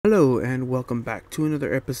Hello and welcome back to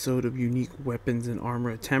another episode of Unique Weapons and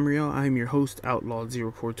Armor at Tamriel. I'm your host,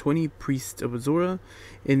 Outlaw0420, Priest of Azora.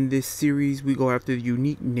 In this series, we go after the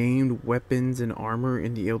unique named weapons and armor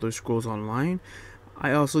in the Elder Scrolls Online.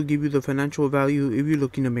 I also give you the financial value if you're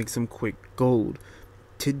looking to make some quick gold.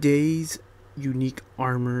 Today's unique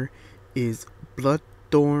armor is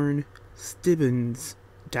Bloodthorn Stibbons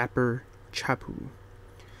Dapper Chapeau.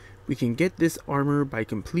 We can get this armor by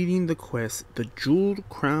completing the quest, the Jeweled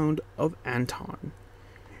Crown of Anton,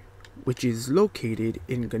 which is located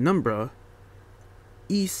in Glenumbra,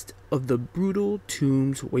 east of the Brutal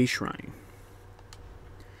Tombs Way Shrine.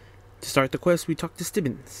 To start the quest, we talk to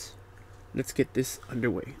Stibbons. Let's get this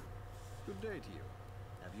underway. Good day to you.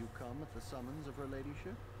 Have you come at the summons of her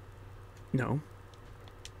ladyship? No.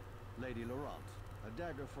 Lady Laurent, a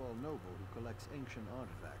Daggerfall noble who collects ancient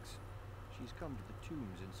artifacts. She's come to the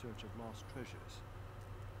tombs in search of lost treasures.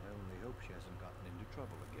 I only hope she hasn't gotten into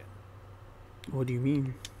trouble again. What do you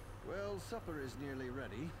mean? Well, supper is nearly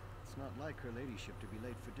ready. It's not like her ladyship to be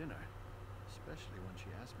late for dinner, especially when she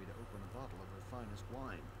asked me to open a bottle of her finest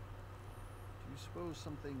wine. Do you suppose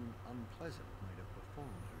something unpleasant might have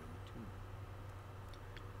befallen her in the tomb?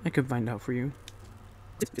 I can find out for you.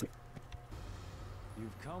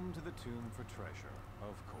 You've come to the tomb for treasure,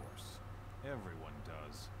 of course. Everyone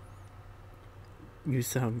does. You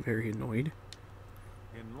sound very annoyed.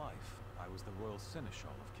 In life, I was the royal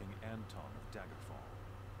seneschal of King Anton of Daggerfall.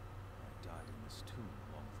 I died in this tomb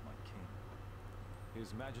along with my king.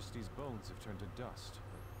 His Majesty's bones have turned to dust,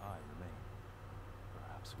 but I remain.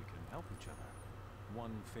 Perhaps we can help each other.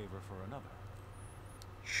 One favor for another.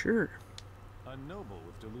 Sure. A noble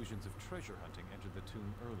with delusions of treasure hunting entered the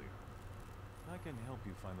tomb earlier. I can help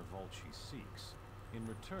you find the vault she seeks. In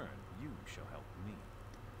return, you shall help me.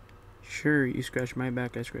 Sure, you scratch my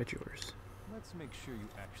back, I scratch yours. Let's make sure you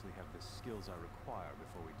actually have the skills I require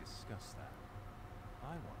before we discuss that.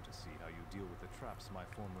 I want to see how you deal with the traps my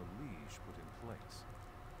former liege put in place.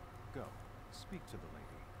 Go, speak to the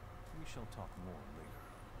lady. We shall talk more later.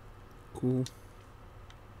 Cool.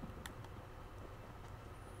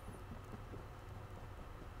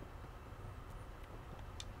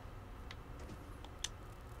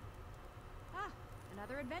 Ah,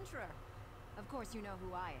 another adventurer. Of course you know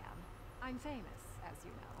who I am. I'm famous, as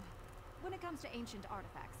you know. When it comes to ancient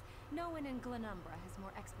artifacts, no one in Glenumbra has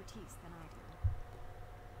more expertise than I do.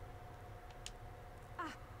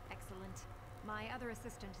 Ah, excellent. My other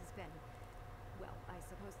assistant has been, well, I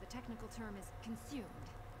suppose the technical term is consumed.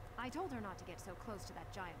 I told her not to get so close to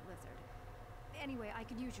that giant lizard. Anyway, I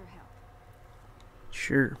could use your help.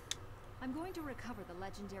 Sure. I'm going to recover the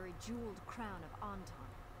legendary Jeweled Crown of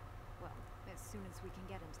Anton. Well, as soon as we can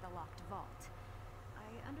get into the locked vault.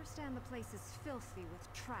 I understand the place is filthy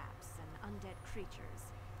with traps and undead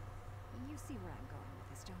creatures. You see where I'm going with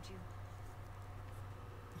this, don't you?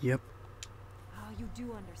 Yep. Oh, you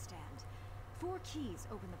do understand. 4 keys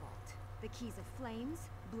open the vault. The keys of flames,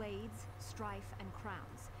 blades, strife, and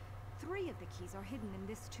crowns. 3 of the keys are hidden in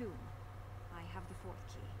this tomb. I have the 4th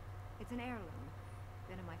key. It's an heirloom.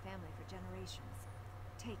 Been in my family for generations.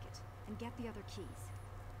 Take it, and get the other keys.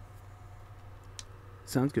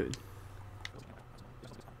 Sounds good.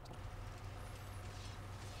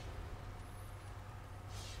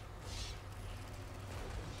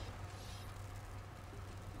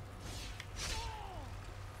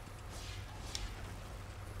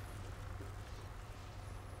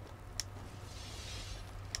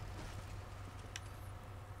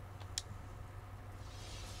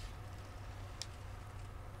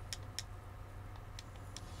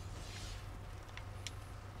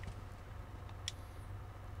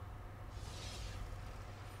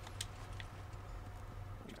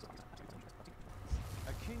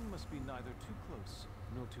 A king must be neither too close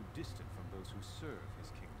nor too distant from those who serve his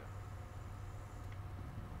kingdom.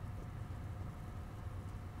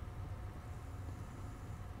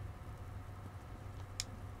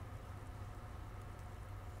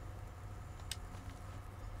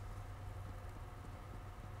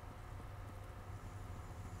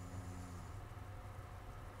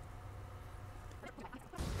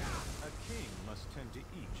 A king must tend to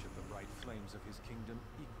each of the bright flames of his kingdom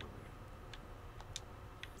equally.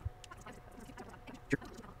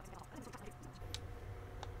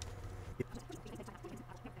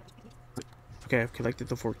 Okay, I've collected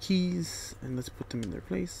the 4 keys, and let's put them in their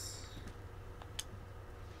place.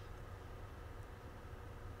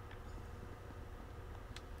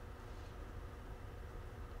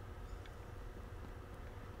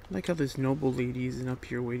 I like how this noble lady isn't up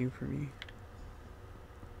here waiting for me.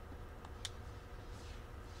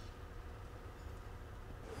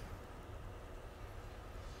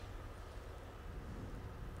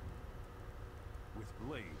 With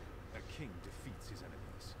blade, a king defeats his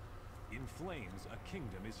enemies. In flames, a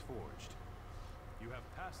kingdom is forged. You have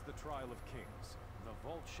passed the trial of kings. The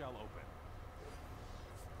vault shall open.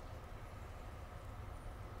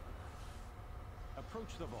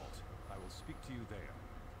 Approach the vault. I will speak to you there.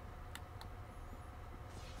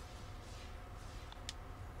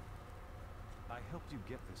 I helped you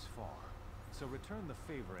get this far, so return the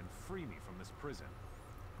favor and free me from this prison.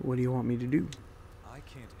 What do you want me to do? I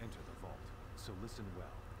can't enter the vault, so listen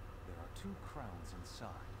well. There are 2 crowns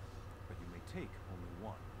inside, but you may take only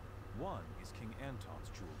one. One is King Anton's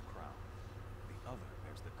jeweled crown. The other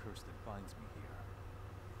bears the curse that binds me here.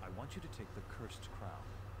 I want you to take the cursed crown.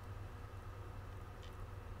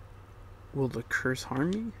 Will the curse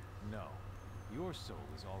harm me? No. Your soul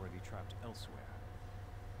is already trapped elsewhere.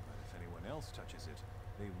 But if anyone else touches it,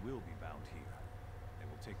 they will be bound here. They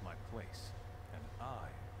will take my place, and I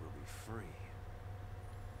will be free.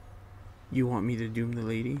 You want me to doom the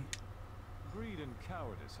lady? Greed and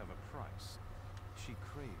cowardice have a price. She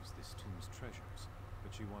craves this tomb's treasures,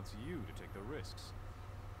 but she wants you to take the risks.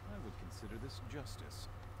 I would consider this justice.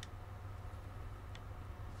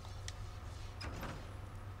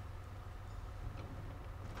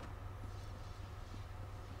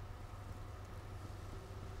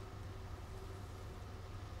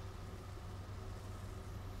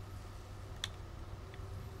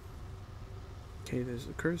 Okay, there's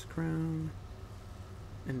the cursed crown.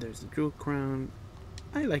 And there's the jeweled crown.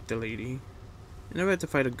 I like the lady. I never had to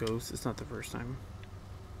fight a ghost. It's not the first time.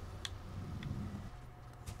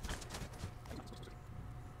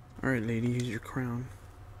 Alright, lady, here's your crown.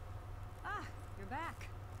 Ah, you're back.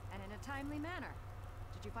 And in a timely manner.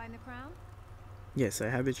 Did you find the crown? Yes, I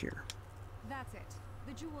have it here. That's it.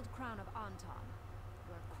 The jeweled crown of Anton.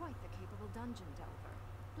 You are quite the capable dungeon delver.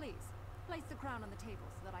 Please, place the crown on the table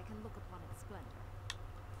so that I can look upon its splendor.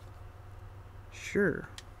 Sure.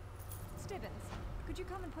 Stibbons, could you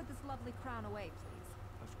come and put this lovely crown away, please?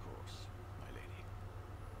 Of course, my lady.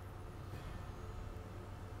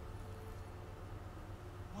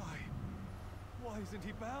 Why isn't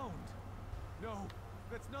he bound? No,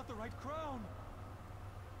 that's not the right crown.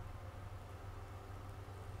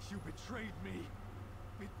 You betrayed me.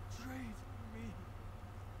 Betrayed me.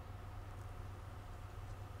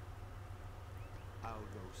 I'll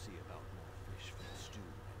go see about more fish for the stew,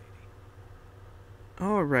 my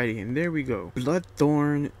lady. Alrighty, and there we go.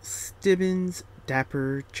 Bloodthorn Stibbons,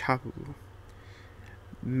 Dapper Chapeau.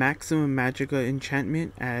 Maximum Magicka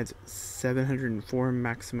enchantment adds 704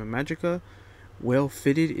 Maximum Magicka. Well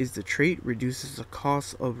fitted is the trait, reduces the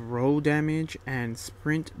cost of roll damage and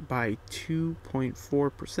sprint by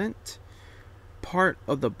 2.4%. Part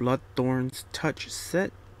of the Bloodthorn's touch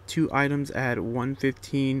set. 2 items add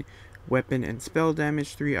 115 weapon and spell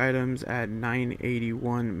damage. 3 items add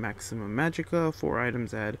 981 Maximum Magicka. 4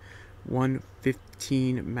 items add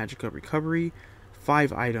 115 Magicka recovery.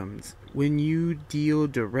 5 items. When you deal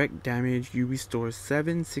direct damage, you restore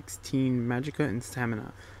 716 Magicka and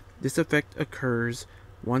stamina. This effect occurs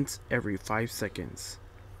once every 5 seconds.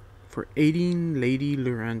 For aiding Lady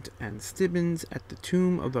Laurent and Stibbons at the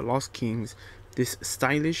Tomb of the Lost Kings, this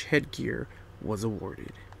stylish headgear was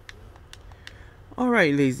awarded.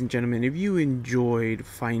 Alright, ladies and gentlemen, if you enjoyed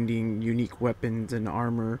finding unique weapons and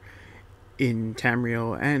armor in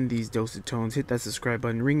Tamriel and these dosed tones, hit that subscribe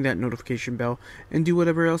button, ring that notification bell, and do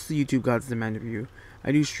whatever else the YouTube gods demand of you.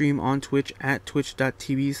 I do stream on Twitch at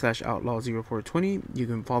twitch.tv/outlaw0420. You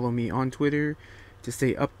can follow me on Twitter to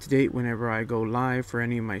stay up to date whenever I go live for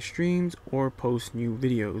any of my streams or post new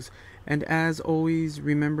videos. And as always,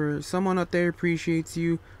 remember, someone out there appreciates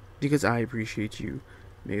you because I appreciate you.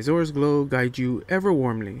 May Azor's glow guide you ever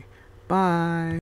warmly. Bye!